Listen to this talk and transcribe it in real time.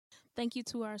Thank you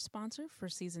to our sponsor for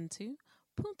Season 2,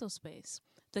 Punto Space.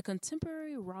 The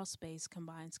contemporary raw space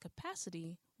combines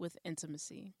capacity with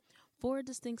intimacy. 4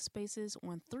 distinct spaces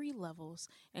on 3 levels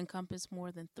encompass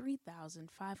more than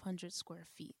 3,500 square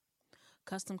feet.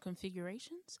 Custom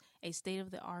configurations, a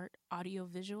state-of-the-art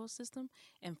audio-visual system,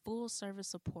 and full-service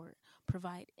support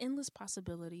provide endless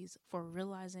possibilities for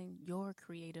realizing your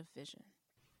creative vision.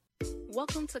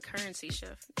 Welcome to Currency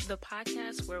Shift, the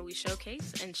podcast where we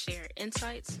showcase and share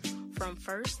insights from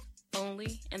first,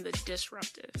 only, and the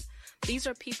disruptive. These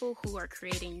are people who are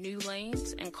creating new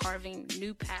lanes and carving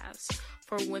new paths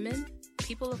for women,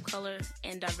 people of color,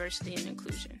 and diversity and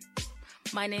inclusion.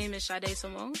 My name is Sade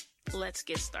Simone. Let's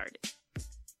get started.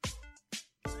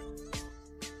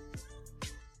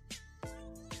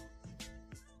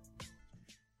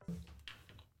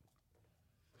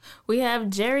 We have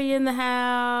Jerry in the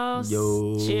house.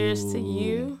 Yo. Cheers to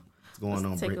you. What's going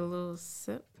on, Take Britt? a little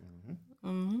sip.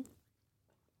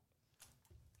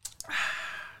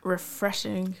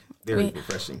 Refreshing. Very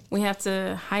refreshing. We have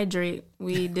to hydrate.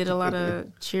 We did a lot of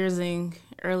cheersing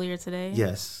earlier today.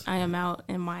 Yes. I am out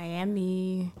in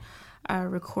Miami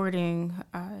recording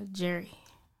Jerry.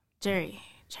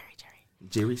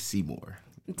 Jerry Seymour.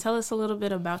 Tell us a little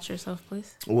bit about yourself,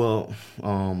 please. Well,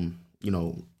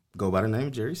 go by the name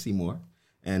of Jerry Seymour.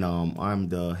 And I'm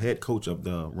the head coach of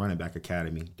the Running Back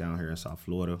Academy down here in South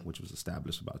Florida, which was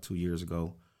established about 2 years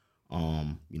ago.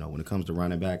 When it comes to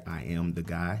running back, I am the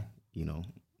guy,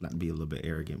 not to be a little bit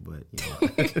arrogant, but,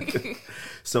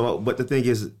 but the thing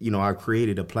is, I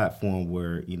created a platform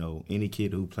where, any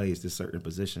kid who plays this certain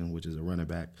position, which is a running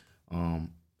back,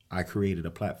 I created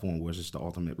a platform where it's just the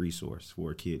ultimate resource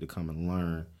for a kid to come and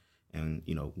learn and,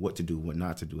 what to do, what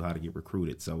not to do, how to get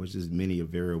recruited. So it's just many of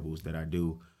variables that I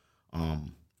do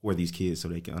for these kids so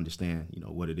they can understand,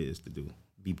 what it is to do,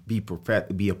 be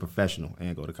a professional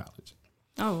and go to college.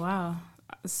 Oh, wow.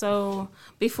 So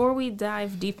before we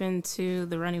dive deep into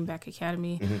the Running Back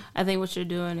Academy, I think what you're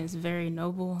doing is very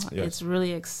noble. Yes. It's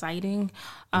really exciting,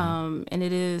 and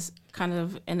it is kind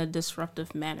of in a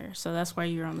disruptive manner. So that's why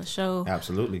you're on the show.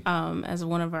 Absolutely. As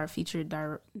one of our featured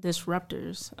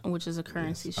disruptors, which is a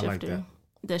currency I like shifter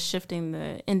that's shifting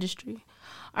the industry.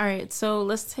 All right, so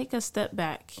let's take a step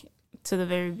back to the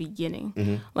very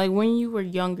beginning. Like when you were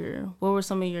younger, what were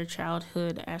some of your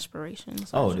childhood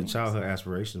aspirations? The childhood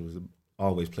aspiration was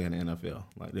always playing the NFL.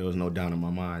 Like there was no doubt in my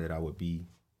mind that I would be,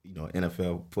 an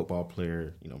NFL football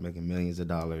player, making millions of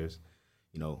dollars,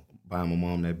 buying my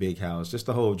mom that big house, just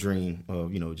the whole dream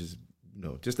of, just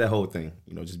that whole thing,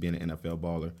 just being an NFL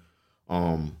baller.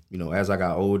 As I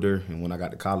got older and when I got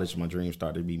to college, my dreams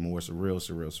started to be more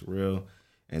surreal.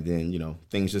 And then,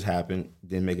 things just happened,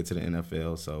 didn't make it to the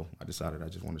NFL, so I decided I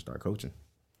just wanted to start coaching.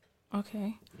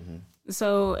 Okay.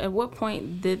 So at what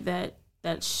point did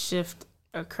that shift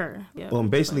occur? Yeah. Well,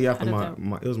 basically after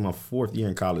it was my 4th year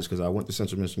in college because I went to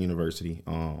Central Michigan University,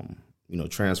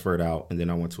 transferred out, and then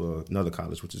I went to another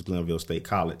college, which is Glenville State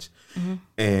College.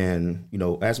 And,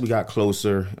 as we got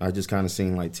closer, I just kind of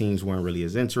seen like teams weren't really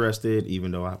as interested,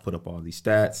 even though I put up all these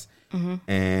stats.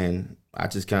 And I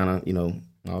just kind of,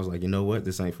 I was like, you know what,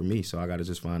 this ain't for me, so I got to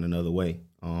just find another way.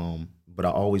 But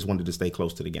I always wanted to stay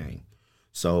close to the game.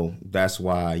 So that's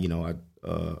why,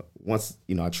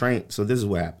 I trained. So this is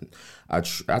what happened.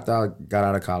 After I got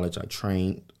out of college, I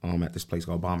trained at this place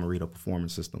called Bomarito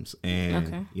Performance Systems.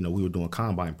 And, we were doing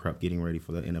combine prep, getting ready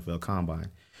for the NFL combine.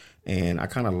 And I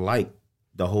kind of liked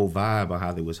the whole vibe of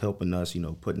how they was helping us,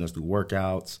 putting us through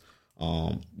workouts,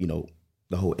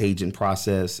 the whole agent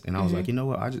process. And I was like, you know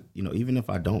what, I just, even if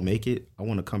I don't make it, I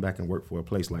want to come back and work for a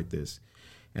place like this.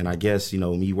 And I guess,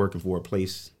 me working for a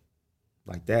place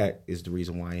like that is the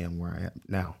reason why I am where I am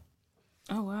now.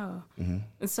 Oh, wow.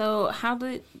 So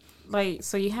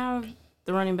so you have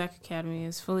the Running Back Academy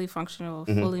is fully functional,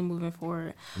 fully moving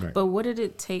forward. Right. But what did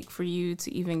it take for you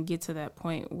to even get to that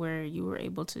point where you were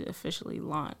able to officially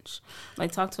launch?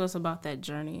 Like, talk to us about that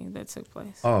journey that took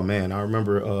place. Oh, man. I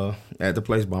remember at the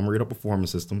place, Bomarito Performance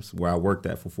Systems, where I worked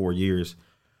at for 4 years.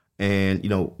 And,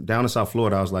 down in South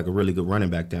Florida, I was like a really good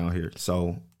running back down here.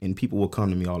 So, and people will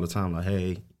come to me all the time like,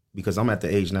 hey, because I'm at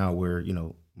the age now where,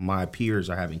 my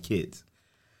peers are having kids.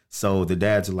 So the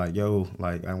dads are like, yo,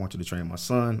 like, I want you to train my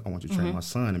son. I want you to train my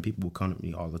son. And people will come to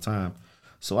me all the time.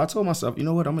 So I told myself, you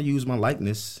know what, I'm going to use my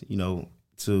likeness,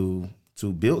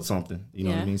 to build something. You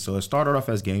know what I mean? So it started off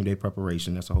as game day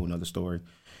preparation. That's a whole nother story.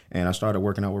 And I started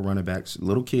working out with running backs,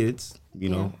 little kids,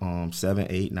 7,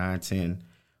 8, 9, 10.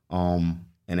 And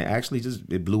it actually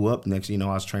it blew up. Next, I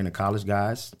was training college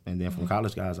guys. And then from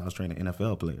college guys, I was training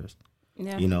NFL players.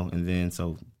 Yeah. And then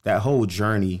so that whole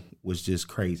journey was just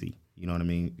crazy. You know what I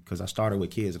mean? Because I started with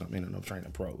kids and I'm ending up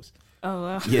training pros. Oh,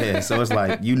 wow. Yeah, so it's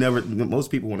like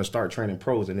most people want to start training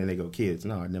pros and then they go kids.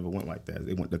 No, it never went like that.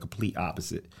 They went the complete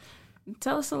opposite.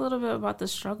 Tell us a little bit about the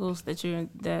struggles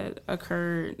that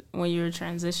occurred when you were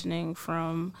transitioning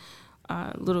from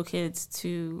little kids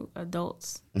to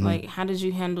adults. Mm-hmm. Like, how did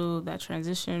you handle that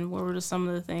transition? What were some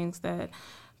of the things that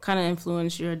kind of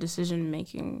influenced your decision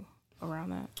making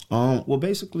around that? Well,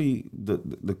 basically,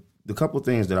 the couple of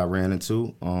things that I ran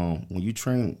into when you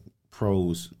train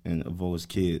pros and as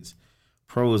kids.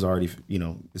 Pros already,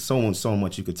 there's so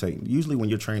much you could take. Usually when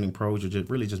you're training pros, you're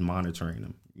just monitoring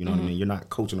them. You know what I mean? You're not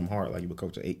coaching them hard like you would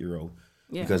coach an 8-year-old.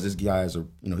 Yeah. Because this guy is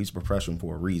he's a professional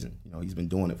for a reason. He's been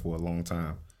doing it for a long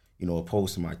time.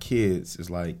 Opposed to my kids, it's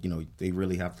like, they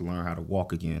really have to learn how to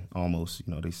walk again, almost.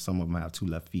 Some of them have 2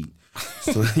 left feet.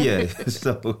 So, yeah.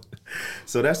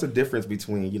 So that's the difference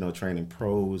between, training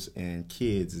pros and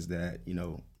kids is that,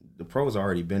 the pros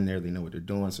already been there. They know what they're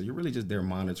doing. So you're really just there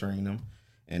monitoring them.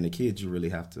 And the kids, you really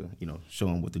have to, show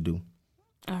them what to do.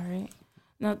 All right.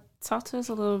 Now, talk to us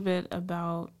a little bit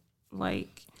about,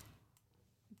 like,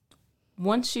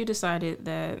 once you decided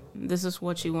that this is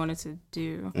what you wanted to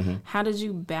do, mm-hmm. how did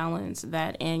you balance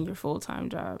that and your full-time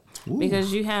job? Ooh.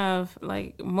 Because you have,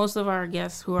 like, most of our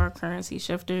guests who are currency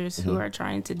shifters, mm-hmm. who are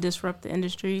trying to disrupt the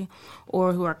industry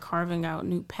or who are carving out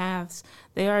new paths,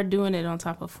 they are doing it on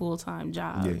top of full-time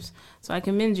jobs. Yes. So I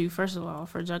commend you, first of all,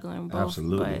 for juggling both.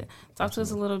 Absolutely. But talk to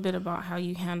us a little bit about how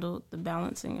you handled the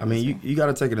balancing. I mean, you got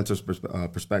to take it into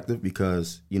perspective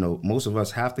because, most of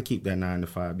us have to keep that 9 to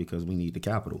 5 because we need the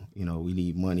capital. We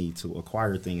need money to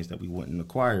acquire things that we wouldn't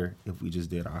acquire if we just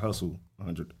did our hustle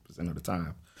 100% of the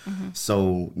time. Mm-hmm.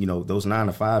 So, those 9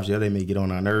 to 5s, they may get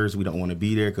on our nerves. We don't want to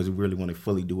be there because we really want to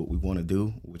fully do what we want to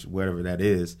do, which whatever that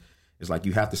is. It's like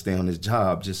you have to stay on this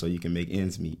job just so you can make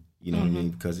ends meet. You know mm-hmm. what I mean?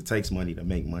 Because it takes money to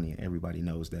make money, and everybody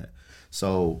knows that.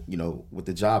 So, with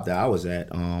the job that I was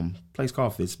at, place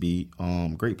called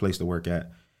FitSpeed, great place to work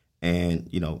at. And,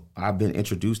 I've been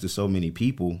introduced to so many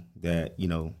people that,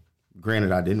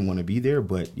 granted, I didn't want to be there,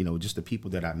 but, just the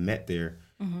people that I met there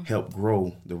mm-hmm. helped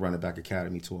grow the Running Back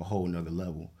Academy to a whole nother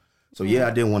level. So, I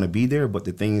didn't want to be there, but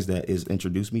the things that is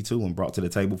introduced me to and brought to the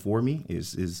table for me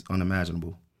is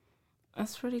unimaginable.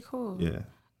 That's pretty cool. Yeah.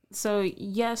 So,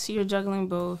 yes, you're juggling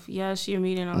both. Yes, you're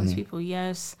meeting all these mm-hmm. people.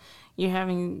 Yes, you're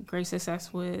having great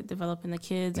success with developing the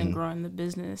kids and mm-hmm. growing the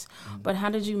business. Mm-hmm. But how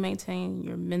did you maintain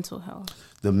your mental health?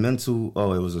 The mental,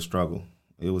 it was a struggle.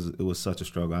 It was such a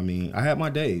struggle. I mean, I had my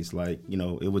days. Like,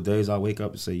 it was days I wake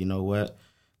up and say, you know what?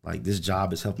 Like, this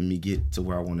job is helping me get to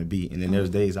where I want to be. And then there's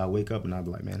days I wake up and I'll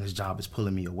be like, man, this job is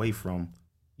pulling me away from,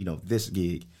 this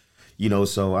gig.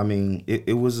 So, I mean,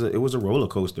 it was a roller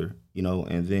coaster,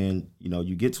 and then,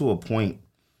 you get to a point,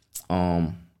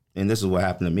 and this is what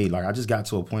happened to me. Like, I just got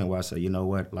to a point where I said, you know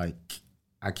what, like,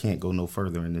 I can't go no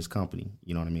further in this company.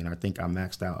 You know what I mean? I think I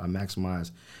maxed out. I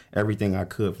maximized everything I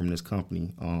could from this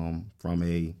company, from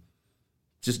a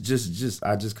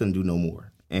I just couldn't do no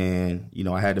more. And,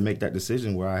 I had to make that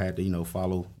decision where I had to,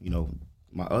 follow,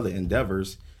 my other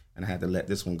endeavors, and I had to let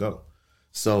this one go.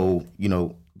 So,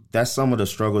 that's some of the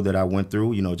struggle that I went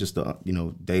through, just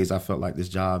the, days I felt like this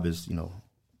job is,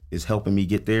 is helping me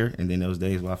get there. And then those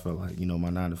days where I felt like, my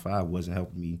 9 to 5 wasn't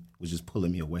helping me, was just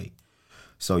pulling me away.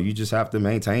 So you just have to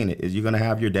maintain it. You're going to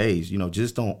have your days,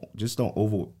 just don't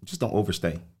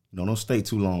overstay. Don't stay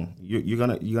too long. You're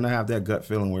going to have that gut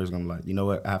feeling where it's going to be like, you know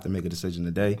what, I have to make a decision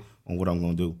today on what I'm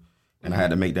going to do. And mm-hmm. I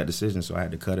had to make that decision. So I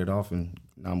had to cut it off, and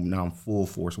now I'm full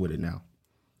force with it now.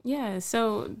 Yeah,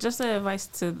 so just the advice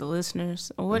to the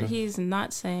listeners, what mm-hmm. he's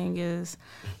not saying is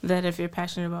that if you're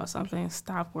passionate about something,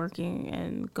 stop working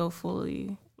and go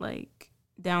fully,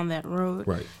 down that road.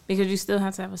 Right. Because you still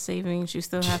have to have a savings, you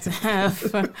still have to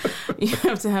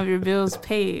have your bills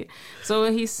paid. So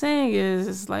what he's saying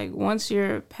is once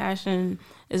your passion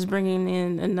is bringing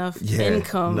in enough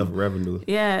income, enough revenue.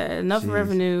 Yeah, enough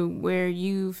revenue where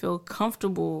you feel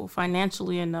comfortable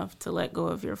financially enough to let go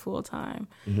of your full time.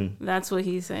 Mm-hmm. That's what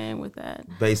he's saying with that.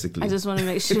 Basically. I just want to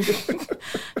make sure,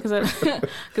 because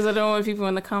I don't want people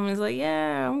in the comments like,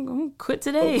 yeah, I'm quit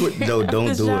today. No,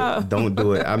 don't do it. Don't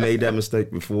do it. I made that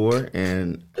mistake before,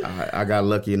 and I got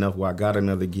lucky enough where I got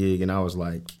another gig, and I was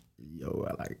like,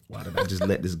 why did I just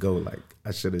let this go? Like,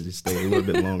 I should have just stayed a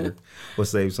little bit longer or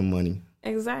save some money.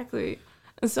 Exactly.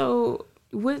 And so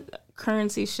with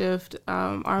Currency Shift,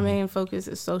 our main focus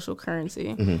is social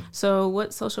currency. Mm-hmm. So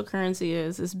what social currency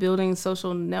is building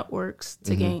social networks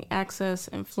to mm-hmm. gain access,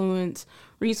 influence,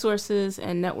 resources,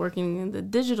 and networking in the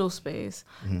digital space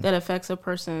mm-hmm. that affects a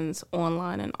person's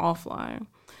online and offline.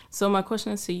 So my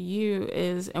question to you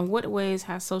is, in what ways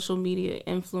has social media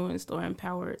influenced or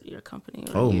empowered your company?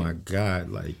 Oh my God,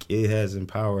 like it has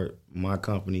empowered my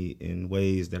company in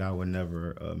ways that I would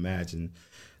never imagine.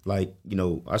 Like, you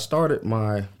know, I started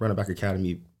my Running Back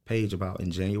Academy page about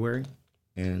in January,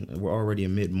 and we're already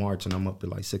in mid-March, and I'm up to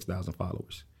like 6,000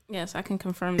 followers. Yes, I can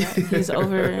confirm that. He's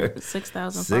over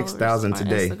 6,000 followers 6,000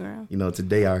 today. Instagram. You know,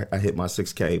 today I hit my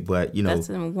 6K, but you know. That's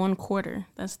in 1 quarter.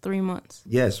 That's 3 months.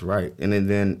 Yes, right. And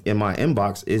then in my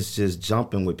inbox, it's just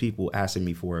jumping with people asking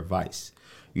me for advice,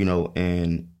 you know,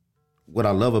 and what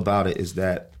I love about it is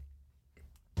that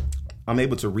I'm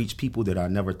able to reach people that I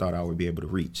never thought I would be able to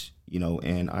reach, you know,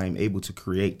 and I'm able to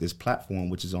create this platform,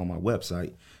 which is on my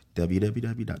website,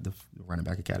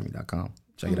 www.therunningbackacademy.com.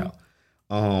 Check it out.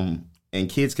 And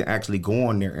kids can actually go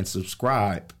on there and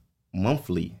subscribe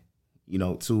monthly, you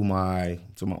know, to my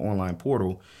online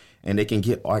portal, and they can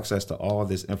get access to all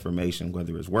this information,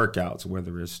 whether it's workouts,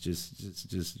 whether it's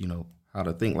just you know, how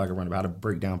to think like a running back, how to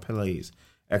break down plays,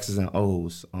 X's and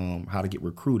O's, how to get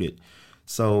recruited.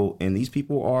 So, and these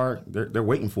people they're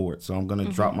waiting for it. So I'm going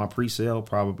to drop my pre-sale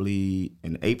probably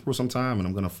in April sometime, and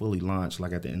I'm going to fully launch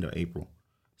like at the end of April.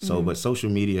 So, but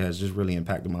social media has just really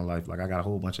impacted my life. Like I got a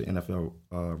whole bunch of NFL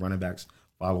running backs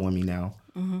following me now.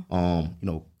 You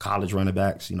know, college running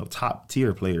backs, you know, top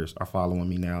tier players are following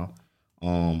me now.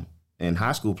 And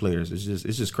high school players, it's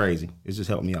just crazy. It's just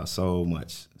helped me out so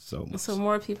much. So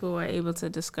more people are able to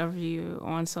discover you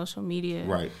on social media,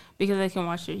 right? Because they can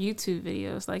watch your YouTube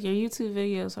videos. Like your YouTube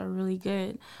videos are really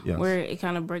good, yes. Where it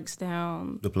kind of breaks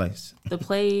down the plays,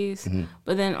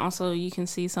 but then also you can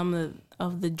see some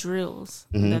of the drills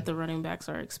that the running backs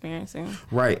are experiencing.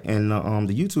 Right, and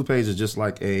the YouTube page is just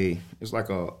like a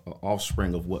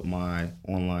offspring of what my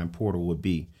online portal would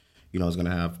be. You know, it's going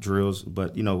to have drills.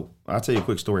 But, you know, I'll tell you a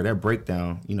quick story. That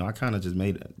breakdown, you know, I kind of just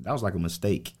that was like a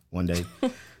mistake one day.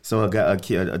 So a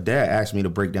dad asked me to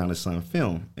break down his son's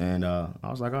film. And I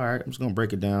was like, all right, I'm just going to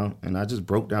break it down. And I just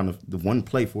broke down the one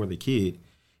play for the kid.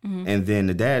 And then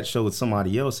the dad showed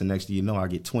somebody else. And next thing you know, I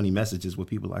get 20 messages with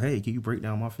people like, hey, can you break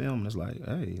down my film? And it's like,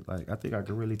 hey, like, I think I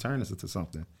could really turn this into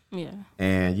something. Yeah.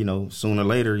 And, you know, sooner or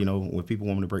later, you know, when people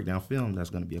want me to break down film, that's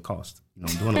going to be a cost. You know,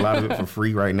 I'm doing a lot of it for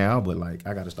free right now, but like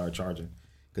I got to start charging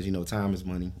because, you know, time is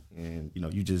money. And, you know,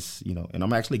 you just, you know, and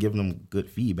I'm actually giving them good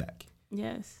feedback.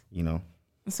 Yes. You know.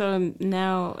 So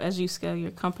now as you scale your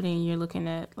company, you're looking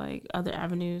at like other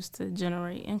avenues to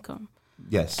generate income.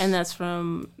 Yes. And that's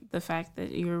from the fact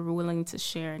that you're willing to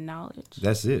share knowledge.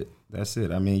 That's it.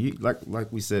 I mean, you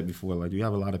like we said before, like you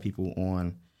have a lot of people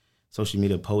on social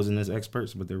media posing as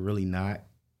experts, but they're really not.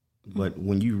 But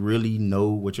when you really know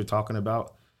what you're talking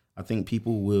about, I think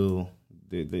people will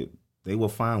they will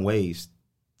find ways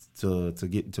to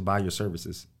buy your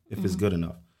services if it's good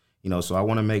enough. You know, so I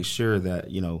want to make sure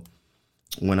that, you know,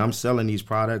 when I'm selling these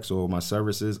products or my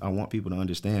services, I want people to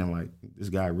understand, like, this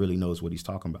guy really knows what he's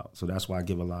talking about. So that's why I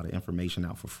give a lot of information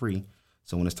out for free.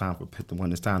 So when it's time to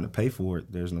pay for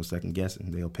it, there's no second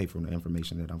guessing. They'll pay for the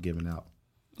information that I'm giving out.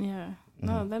 Yeah.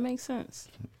 No, that makes sense.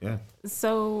 Yeah.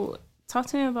 So talk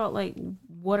to me about, like,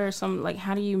 what are some, like,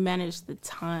 how do you manage the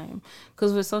time?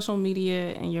 Because with social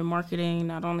media and your marketing,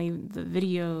 not only the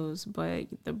videos, but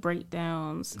the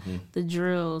breakdowns, the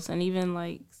drills, and even,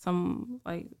 like, some,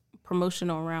 like,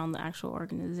 promotional around the actual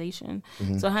organization.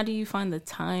 So how do you find the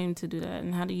time to do that,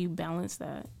 and how do you balance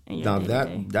that in your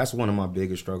day-to-day? That's one of my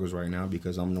biggest struggles right now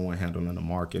because I'm the one handling the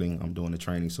marketing, I'm doing the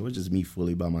training, so it's just me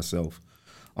fully by myself.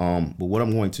 But what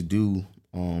I'm going to do,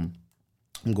 I'm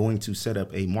going to set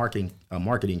up a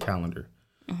marketing calendar.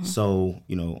 So,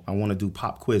 you know, I want to do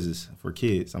pop quizzes for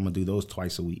kids. I'm gonna do those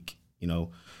twice a week, you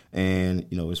know. And,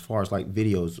 you know, as far as like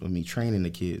videos of me training the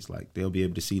kids, like they'll be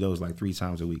able to see those like 3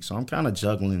 times a week. So I'm kind of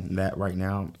juggling that right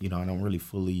now. You know, I don't really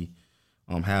fully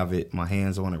have my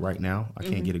hands on it right now. I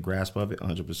can't get a grasp of it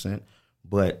 100%.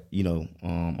 But, you know,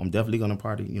 I'm definitely going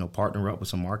to partner up with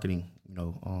some marketing,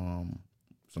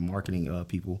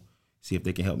 people, see if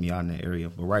they can help me out in that area.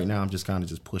 But right now I'm just kind of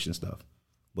just pushing stuff.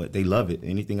 But they love it.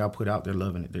 Anything I put out, they're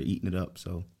loving it. They're eating it up.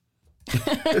 So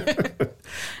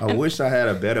I wish I had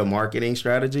a better marketing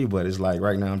strategy, but it's like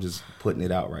right now I'm just putting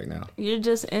it out right now. You're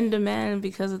just in demand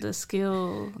because of the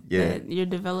skill that you're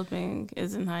developing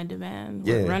is in high demand.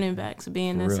 With running backs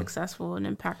being as successful and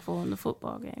impactful in the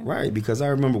football game. Right, because I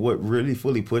remember what really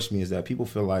fully pushed me is that people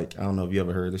feel like, I don't know if you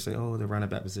ever heard, they say, oh, the running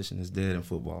back position is dead in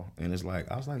football. And it's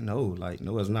like, I was like, no,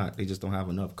 it's not. They just don't have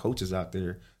enough coaches out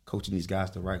there coaching these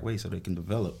guys the right way so they can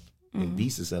develop and be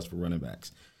successful running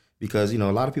backs. Because, you know,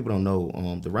 a lot of people don't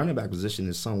know the running back position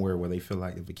is somewhere where they feel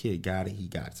like if a kid got it, he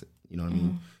got it. You know what I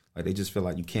mean? Like they just feel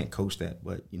like you can't coach that.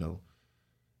 But, you know,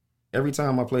 every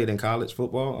time I played in college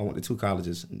football, I went to 2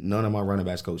 colleges. None of my running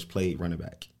backs coach played running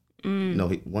back. You know,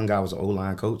 one guy was an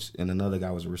O-line coach and another guy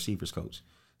was a receivers coach.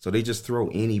 So they just throw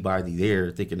anybody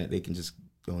there thinking that they can just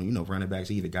go, you know, running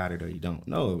backs either got it or you don't.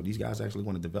 No, these guys actually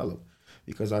want to develop,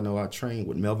 because I know I trained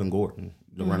with Melvin Gordon,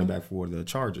 the running back for the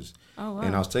Chargers. Oh, wow.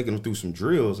 And I was taking him through some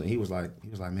drills, and he was like,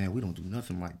 man, we don't do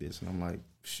nothing like this. And I'm like,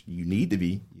 you need to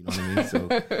be, you know what I mean? So,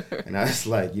 and I was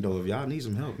like, you know, if y'all need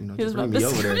some help, you know, just bring me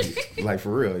over there, like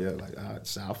for real, yeah. Like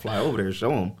I'll fly over there and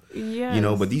show them, yes. you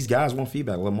know. But these guys want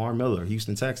feedback. Lamar Miller,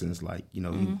 Houston Texans, like, you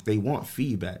know, they want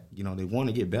feedback. You know, they want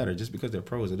to get better. Just because they're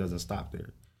pros, it doesn't stop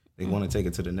there. They want to take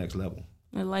it to the next level.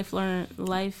 They're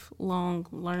lifelong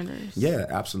learners. Yeah,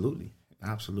 absolutely.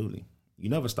 You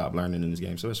never stop learning in this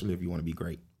game, especially if you want to be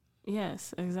great.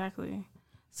 Yes, exactly.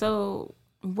 So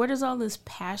where does all this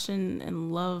passion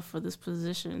and love for this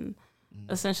position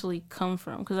essentially come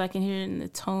from? Because I can hear it in the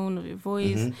tone of your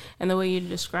voice and the way you're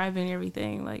describing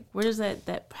everything. Like, where does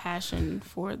that passion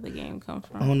for the game come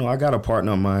from? Oh, no, I got a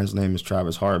partner of mine. His name is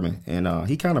Travis Hardman. And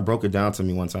he kind of broke it down to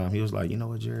me one time. He was like, you know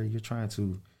what, Jerry, you're trying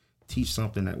to teach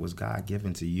something that was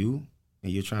God-given to you,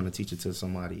 and you're trying to teach it to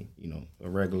somebody, you know, a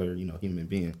regular, you know, human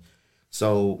being.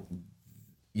 So,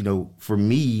 you know, for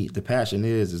me, the passion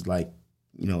is like,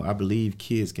 you know, I believe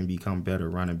kids can become better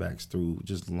running backs through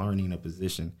just learning a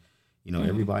position. You know,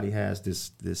 everybody has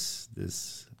this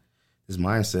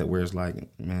mindset where it's like,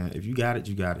 man, if you got it,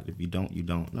 you got it. If you don't, you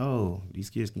don't. No, these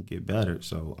kids can get better.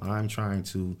 So I'm trying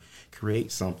to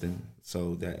create something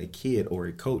so that a kid or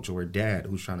a coach or a dad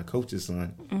who's trying to coach his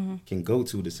son can go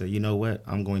to say, you know what,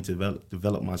 I'm going to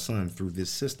develop my son through this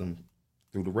system,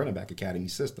 through the running back academy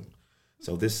system.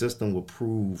 So this system will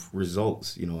prove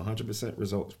results, you know, 100%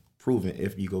 results proven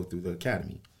if you go through the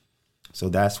academy. So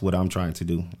that's what I'm trying to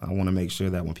do. I want to make sure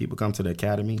that when people come to the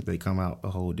academy, they come out a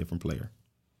whole different player.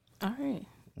 All right.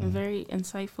 Very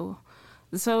insightful.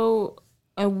 So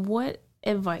what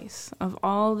advice, of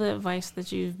all the advice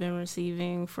that you've been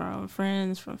receiving from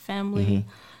friends, from family,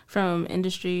 from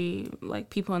industry,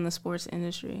 like people in the sports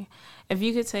industry, if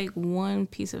you could take one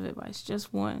piece of advice,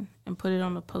 just one, and put it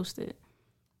on a Post-it,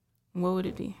 what would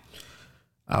it be?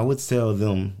 I would tell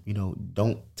them, you know,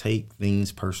 don't take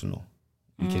things personal.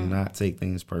 You cannot take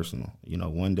things personal. You know,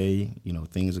 one day, you know,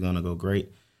 things are going to go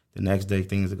great. The next day,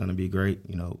 things are going to be great.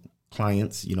 You know,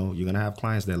 clients, you know, you're going to have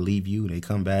clients that leave you, they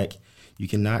come back. You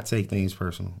cannot take things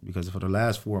personal, because for the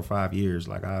last 4 or 5 years,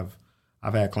 like I've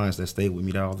had clients that stayed with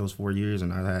me all those 4 years,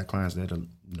 and I've had clients that,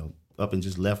 you know, up and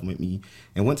just left with me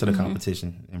and went to the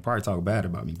competition and probably talk bad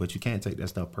about me. But you can't take that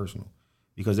stuff personal,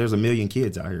 because there's a million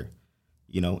kids out here,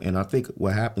 you know. And I think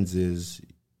what happens is,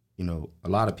 you know, a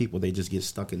lot of people, they just get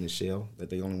stuck in the shell that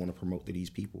they only want to promote to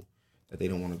these people that they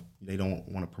don't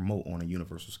want to promote on a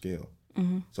universal scale.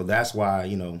 So that's why,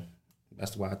 you know,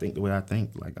 that's why I think the way I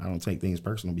think. Like, I don't take things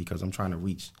personal, because I'm trying to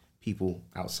reach people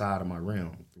outside of my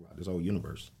realm throughout this whole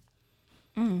universe.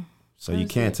 So you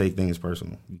can't take things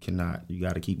personal. You cannot. You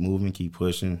got to keep moving, keep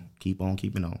pushing, keep on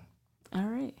keeping on. All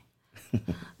right.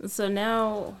 So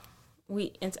now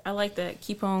I like that.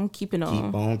 Keep on keeping on.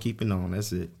 Keep on keeping on.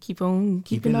 That's it. Keep on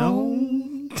keeping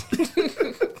on.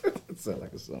 It sounds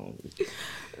like a song.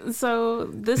 So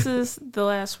this is the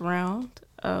last round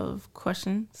of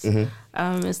questions.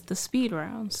 It's the speed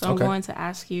round. So I'm going to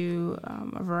ask you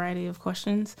a variety of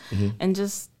questions and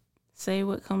just say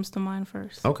what comes to mind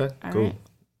first. Okay, all cool. Right?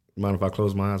 Mind if I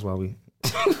close my eyes while would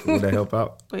that help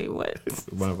out? Wait, what?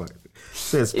 Mind if I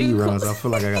said speed rounds? I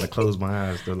feel like I got to close my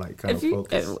eyes to like kind of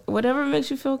focus. Whatever makes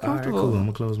you feel comfortable. All right, cool. I'm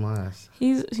gonna close my eyes.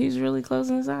 He's really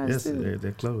closing his eyes. Yes, too.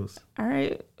 they're closed. All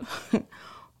right.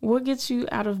 What gets you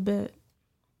out of bed?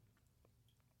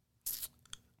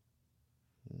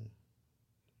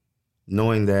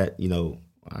 Knowing that,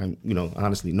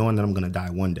 honestly, knowing that I'm going to die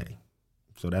one day.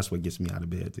 So that's what gets me out of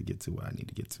bed to get to where I need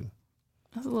to get to.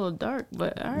 That's a little dark,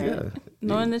 but all right. Yeah.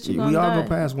 Knowing that you're going to die. We all go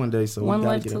past one day, so one we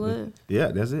gotta life get to up live. Yeah,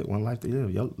 that's it. One life to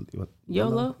live.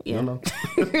 YOLO? Yeah. YOLO.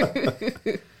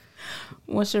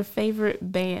 What's your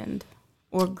favorite band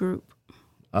or group?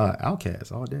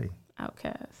 Outkast all day.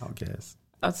 Outkast.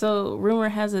 So rumor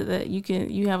has it that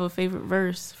you have a favorite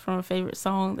verse from a favorite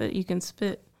song that you can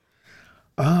spit.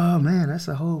 Oh man, that's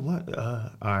a whole one.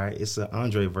 All right, it's an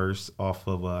Andre verse off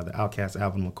of the Outkast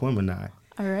album Aquemini.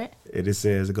 All right.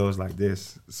 It goes like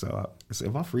this. So if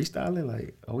I'm freestyling,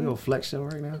 like, are we on Flex Show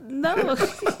right now? No.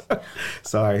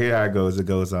 Sorry, here it goes. It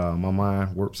goes, my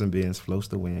mind warps and bends, floats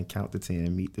the wind, count to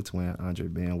 10, meet the twin, Andre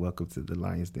Band, welcome to the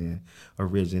Lion's Den.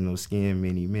 Original skin,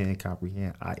 many men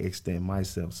comprehend. I extend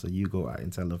myself, so you go out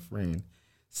and tell a friend.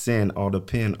 Sin all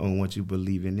depend on what you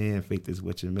believing in. Faith is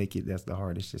what you make it. That's the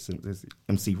hardest. Just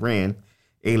MC Ren.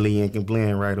 alien can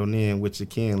blend right on in, which you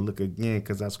can look again,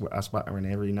 because that's what I spot her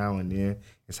every now and then.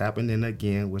 It's happening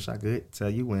again. Wish I could tell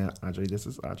you when. Andre, this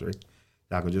is Andre.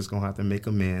 Y'all just gonna have to make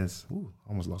amends. Ooh,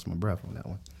 almost lost my breath on that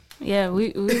one. Yeah,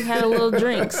 we had a little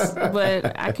drinks,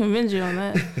 but I convinced you on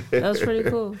that. That was pretty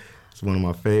cool. It's one of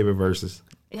my favorite verses.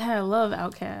 Yeah, I love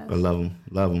Outkast. I love them.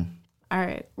 Love them. All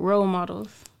right, role models.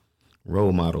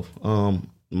 Role model.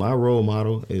 My role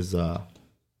model is it's a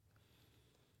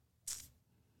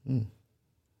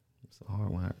hard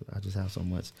one. I just have so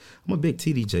much. I'm a big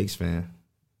TD Jakes fan.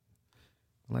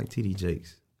 I like TD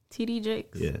Jakes. TD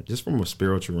Jakes. Yeah, just from a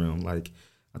spiritual realm. Like,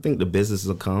 I think the business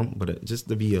will come, but just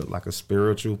to be like a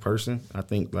spiritual person, I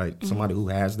think like somebody who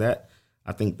has that,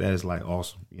 I think that is like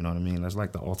awesome. You know what I mean? That's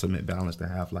like the ultimate balance, to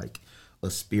have like a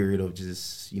spirit of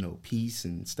just, you know, peace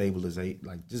and stabilization,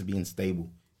 like just being stable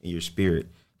in your spirit.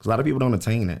 Because a lot of people don't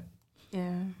attain that.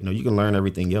 Yeah. You know, you can learn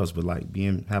everything else, but like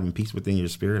having peace within your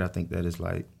spirit, I think that is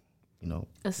like, you know,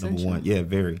 essential. Number one. Yeah,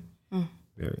 very.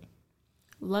 Very.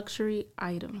 Luxury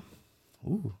item.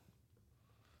 Ooh.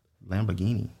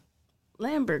 Lamborghini.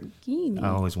 Lamborghini. I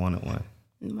always wanted one.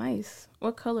 Nice.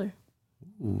 What color?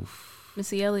 Oof.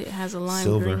 Missy Elliott has a lime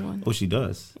Silver. green one. Oh, she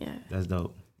does? Yeah. That's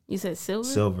dope. You said silver?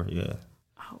 Silver, yeah.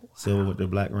 Oh, wow. Silver with the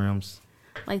black rims.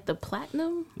 Like the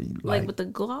platinum? Like with the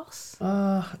gloss?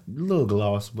 Little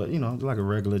gloss, but, you know, like a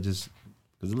regular, just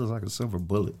because it looks like a silver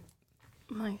bullet.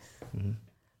 Nice. Mm-hmm.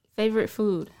 Favorite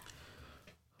food?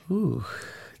 Ooh.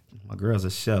 My girl's a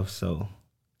chef, so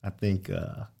I think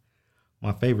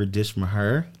my favorite dish from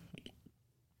her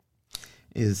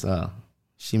is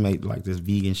she made like this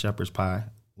vegan shepherd's pie,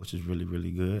 which is really,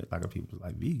 really good. Like, people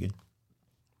like vegan.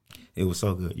 It was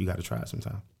so good. You got to try it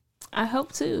sometime. I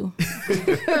hope to.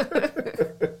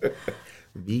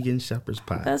 Vegan shepherd's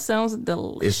pie. That sounds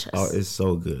delicious. It's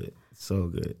so good. So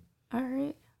good. All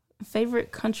right.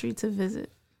 Favorite country to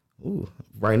visit? Ooh,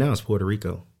 right now it's Puerto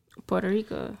Rico. Puerto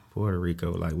Rico. Puerto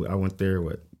Rico. Like, I went there,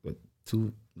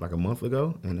 a month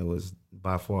ago, and it was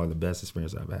by far the best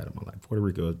experience I've had in my life. Puerto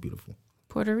Rico is beautiful.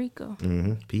 Puerto Rico.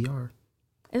 Mm-hmm. PR.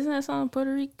 Isn't that song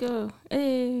Puerto Rico?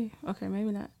 Hey. Okay,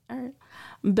 maybe not. All right.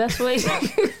 Best way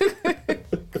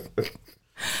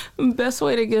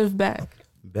to give back.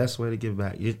 Best way to give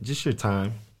back. Just your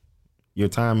time. Your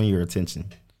time and your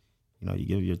attention. You know, you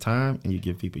give your time and you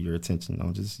give people your attention.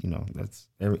 Don't just, you know,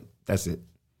 that's it.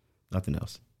 Nothing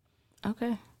else.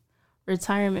 Okay.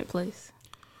 Retirement place.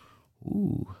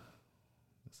 Ooh.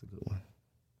 That's a good one.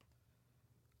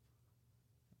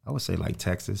 I would say like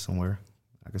Texas somewhere.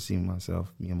 I could see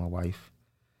myself, me and my wife,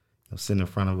 you know, sitting in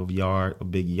front of a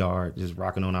big yard, just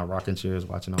rocking on our rocking chairs,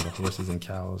 watching all the horses and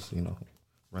cows, you know,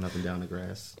 run up and down the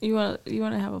grass. You want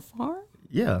to have a farm?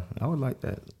 Yeah, I would like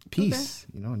that. Peace,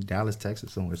 okay. You know, in Dallas,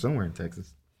 Texas, somewhere in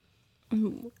Texas.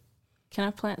 Mm-hmm. Can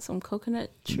I plant some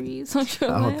coconut trees on your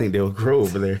land? I don't think they'll grow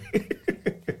over there.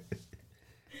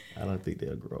 I don't think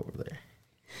they'll grow over there.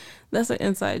 That's an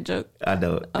inside joke. I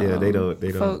know. Yeah, they don't.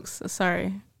 Folks,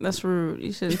 sorry. That's rude.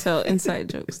 You shouldn't tell inside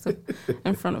jokes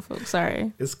in front of folks.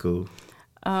 Sorry. It's cool.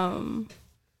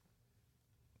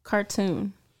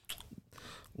 Cartoon.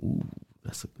 Ooh,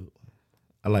 that's a good one.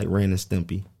 I like Ren and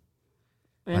Stimpy.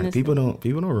 People don't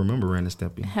remember Ren and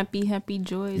Stimpy. Happy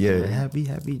Joy. Yeah, Happy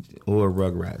or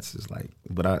Rugrats is like,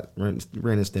 but Ren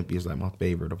and Stimpy is like my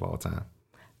favorite of all time.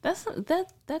 That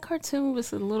cartoon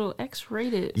was a little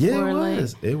X-rated. Yeah,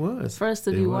 it was for us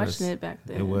to be watching it back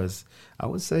then. It was. I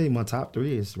would say my top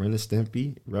 3 is Ren and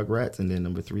Stimpy, Rugrats, and then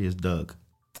number 3 is Doug.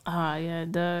 Ah, yeah,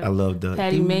 Doug. I love Doug.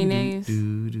 Patty Mayonnaise.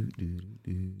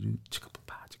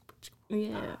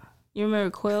 Yeah. You remember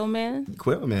Quail Man?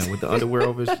 Quail Man with the underwear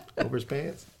over his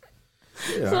pants.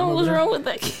 Yeah, something was wrong with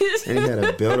that kid. And he had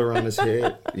a belt around his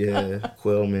head. Yeah,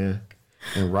 Quail Man.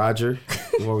 And Roger,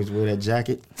 who always wear that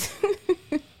jacket.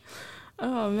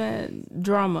 Oh, man.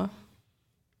 Drama.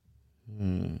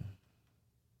 Ooh,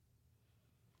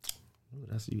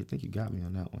 you think you got me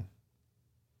on that one.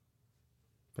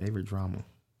 Favorite drama.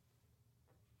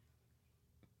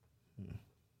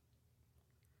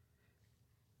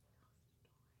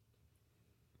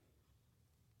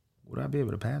 Would I be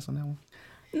able to pass on that one?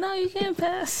 No, you can't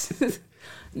pass.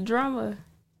 Drama.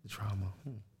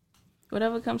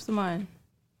 Whatever comes to mind.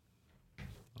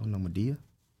 Oh, no, Medea?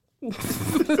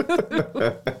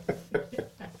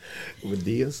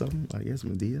 Medea something? I guess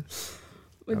Medea.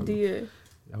 Medea.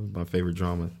 That was my favorite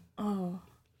drama. Oh,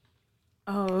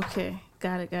 okay.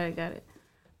 Got it.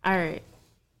 All right.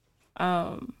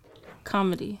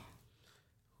 Comedy.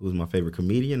 Who's my favorite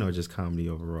comedian or just comedy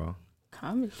overall?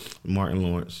 Comedy. Martin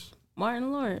Lawrence.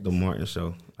 The Martin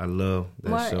Show. I love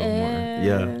that show. Martin.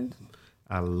 Yeah.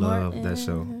 I love that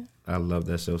show. I love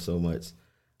that show so much.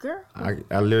 Girl.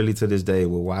 I literally to this day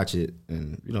will watch it,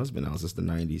 and you know it's been out since the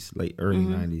 90s, early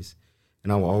 90s,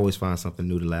 and I will always find something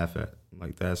new to laugh at.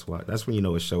 Like that's when you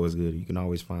know a show is good. You can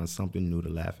always find something new to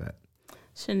laugh at.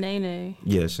 Shanae.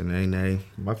 Yeah, Shanae.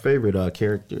 My favorite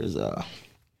character is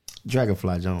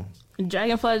Dragonfly Jones.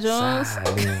 Dragonfly Jones.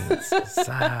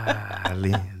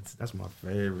 Silence. That's my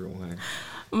favorite one.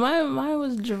 Mine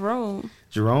was Jerome.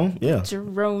 Jerome? Yeah.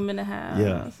 Jerome in the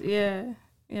house. Yeah.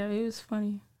 Yeah, he was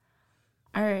funny.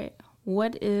 All right.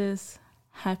 What is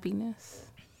happiness?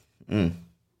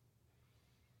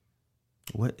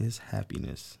 What is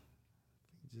happiness?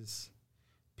 Just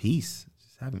peace.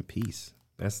 Just having peace.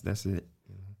 That's it.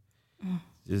 You know?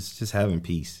 Just having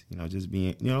peace. You know, just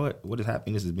being. You know what? What is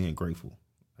happiness? Is being grateful.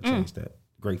 I changed that.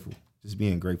 Grateful. Just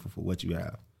being grateful for what you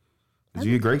have. If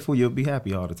you're grateful, you'll be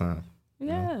happy all the time.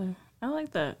 Yeah, know? I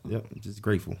like that. Yep. Just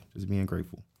grateful. Just being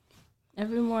grateful.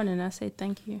 Every morning I say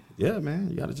thank you. Yeah, man.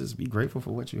 You gotta just be grateful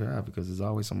for what you have because there's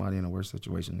always somebody in a worse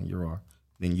situation than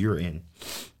you're in.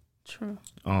 True.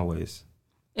 Always.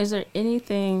 Is there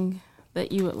anything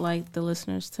that you would like the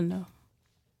listeners to know?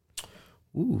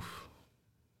 Oof.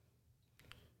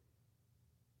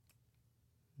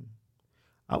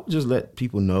 I would just let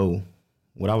people know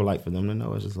what I would like for them to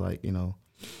know. Is just like, you know,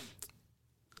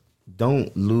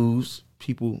 don't lose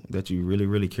people that you really,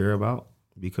 really care about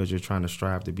because you're trying to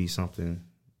strive to be something,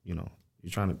 you know,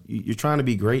 you're trying to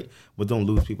be great, but don't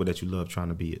lose people that you love trying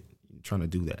to be it. You're trying to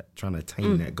do that, trying to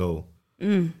attain that goal.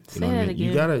 Say that again.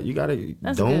 You gotta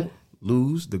That's don't good.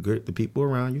 lose the people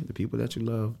around you, the people that you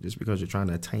love, just because you're trying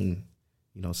to attain,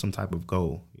 you know, some type of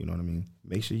goal. You know what I mean?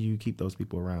 Make sure you keep those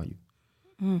people around you.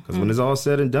 Because when it's all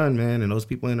said and done, man, and those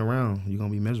people ain't around, you're gonna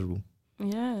be miserable.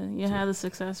 Yeah, you have the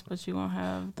success, but you won't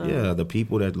have the the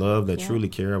people that love, that truly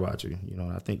care about you. You know,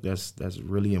 I think that's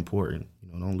really important.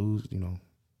 You know,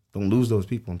 don't lose those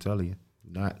people. I'm telling you,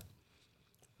 not.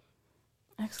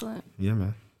 Excellent. Yeah,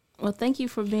 man. Well, thank you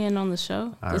for being on the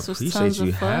show. This was appreciate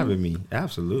you having me.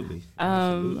 Absolutely.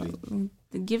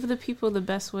 Give the people the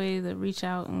best way to reach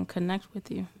out and connect with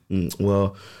you.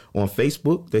 Well, on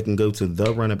Facebook, they can go to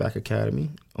The Running Back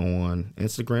Academy. On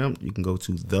Instagram, you can go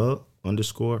to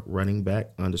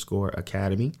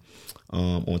 _running_back_academy.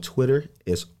 On Twitter,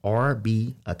 it's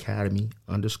RB Academy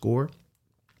 _.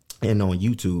 And on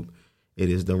YouTube, it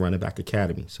is The Running Back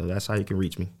Academy. So that's how you can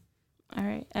reach me. All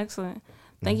right. Excellent.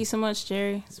 Thank you so much,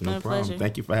 Jerry. It's been a pleasure.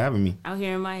 Thank you for having me. Out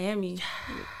here in Miami.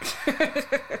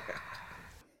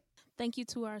 Thank you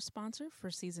to our sponsor for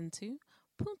Season 2,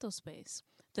 Punto Space.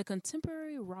 The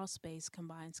contemporary raw space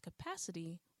combines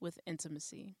capacity with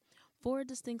intimacy. 4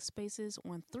 distinct spaces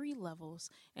on 3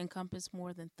 levels encompass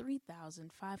more than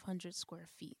 3,500 square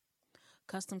feet.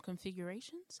 Custom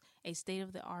configurations, a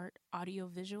state-of-the-art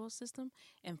audio-visual system,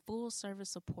 and full-service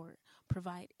support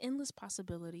provide endless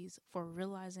possibilities for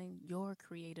realizing your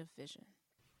creative vision.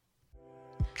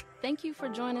 Thank you for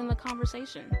joining the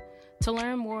conversation. To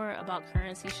learn more about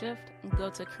Currency Shift,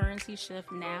 go to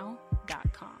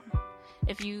currencyshiftnow.com.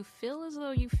 If you feel as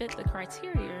though you fit the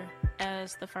criteria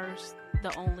as the first,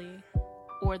 the only,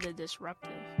 or the disruptive,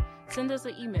 send us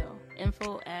an email,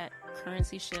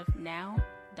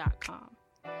 info@currencyshiftnow.com.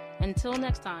 Until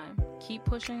next time, keep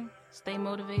pushing, stay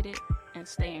motivated, and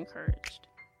stay encouraged.